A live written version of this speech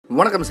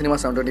வணக்கம் சினிமா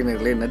 720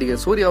 நேயர்களே. நடிகர்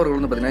சூர்யா அவர்கள்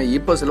வந்து பார்த்தீங்கன்னா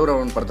இப்போ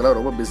சிலுவரவன் படத்தில்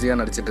ரொம்ப பிஸியாக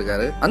நடிச்சிட்டு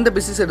இருக்காரு. அந்த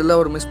பிஸி ஷெட்யூலில்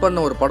அவர் மிஸ்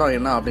பண்ண ஒரு படம்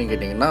என்ன அப்படின்னு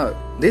கேட்டிங்கன்னா,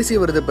 தேசிய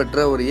விருது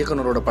பெற்ற ஒரு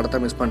இயக்குனரோட படத்தை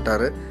மிஸ்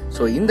பண்ணிட்டாரு.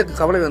 ஸோ இந்த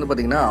கவலை வந்து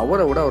பார்த்தீங்கன்னா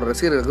அவரை விட அவர்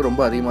ரசிகர்களுக்கு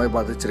ரொம்ப அதிகமாகவே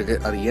பாதிச்சிருக்கு.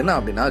 அது என்ன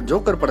அப்படின்னா,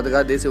 ஜோக்கர்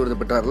படத்துக்காக தேசிய விருது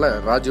பெற்றார்ல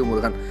ராஜீவ்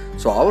முருகன்.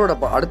 ஸோ அவரோட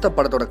அடுத்த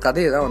படத்தோட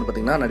கதையை தான் வந்து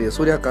பார்த்தீங்கன்னா நடிகர்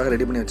சூர்யாக்காக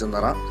ரெடி பண்ணி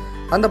வச்சிருந்தாராம்.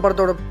 அந்த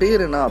படத்தோட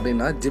பேர் என்ன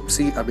அப்படின்னா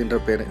ஜிப்சி அப்படின்ற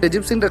பேர். இந்த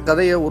ஜிப்சின்ற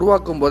கதையை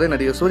உருவாக்கும் போதே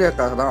நடிகர்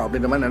சூர்யாக்காக தான்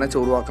அப்படின்ற மாதிரி நினைச்சு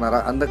உருவாக்குனாரா.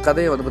 அந்த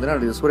கதையை வந்து பார்த்தீங்கன்னா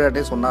நடிகர்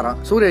சூர்யாட்டே சொன்னாராம்.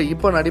 சூர்யா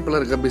இப்போ நடிப்பில்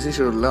இருக்க பிஸி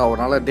ஷெட்யூலில்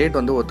அவரால் டேட்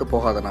வந்து ஒத்து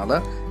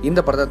போகாதனால இந்த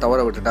படத்தை தவற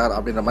விட்டுட்டார்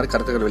அப்படின்ற மாதிரி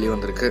கருத்துக்கள் வெளியே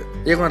வந்திருக்கு.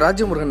 இயக்குனர்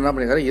ராஜீவ் முருகன் என்ன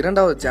பண்ணிருக்காரு,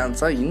 இரண்டாவது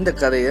சான்ஸாக இந்த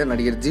கதையை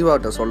நடிகர்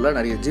ஜீவாட்ட சொல்ல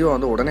நடிகர் ஜீவா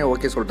வந்து உடனே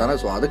ஓகே சொல்லிட்டாங்க.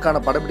 ஸோ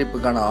அதுக்கான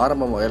படப்பிடிப்புக்கான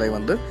ஆரம்ப வேலை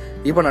வந்து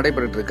இப்போ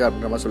நடைபெற்று இருக்கு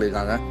அப்படின்ற மாதிரி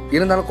சொல்லியிருக்காங்க.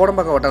 இருந்தாலும்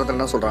கோடம்பாக்கம் வட்டாரத்தில்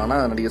என்ன சொல்றாங்கன்னா,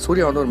 நடிகர்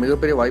சூர்யா வந்து ஒரு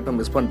மிகப்பெரிய வாய்ப்பை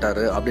மிஸ்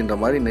பண்ணிட்டாரு அப்படின்ற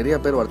மாதிரி நிறைய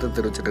பேர் வருத்தம்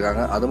தெரிவிச்சிட்டு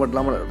இருக்காங்க. அது மட்டும்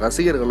இல்லாமல்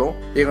ரசிகர்களும்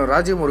இயக்குனர்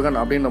ராஜீவ் முருகன்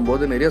அப்படின்னும்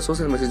போது நிறைய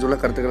சோசியல் மெசேஜ் உள்ள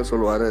கருத்துக்களை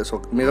சொல்லுவாரு. ஸோ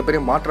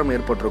மிகப்பெரிய மாற்றம்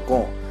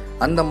ஏற்பட்டிருக்கும்,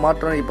 அந்த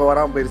மாற்றம் இப்போ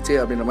வராமல் போயிடுச்சு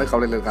அப்படின்ற மாதிரி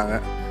கவலையில் இருக்காங்க.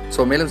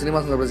 ஸோ மேலும்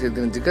சினிமா சம்பந்தப்பட்ட செய்தி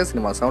தெரிஞ்சுக்க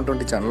சினிமா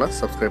 720 சேனலை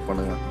சப்ஸ்கிரைப்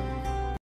பண்ணுங்க.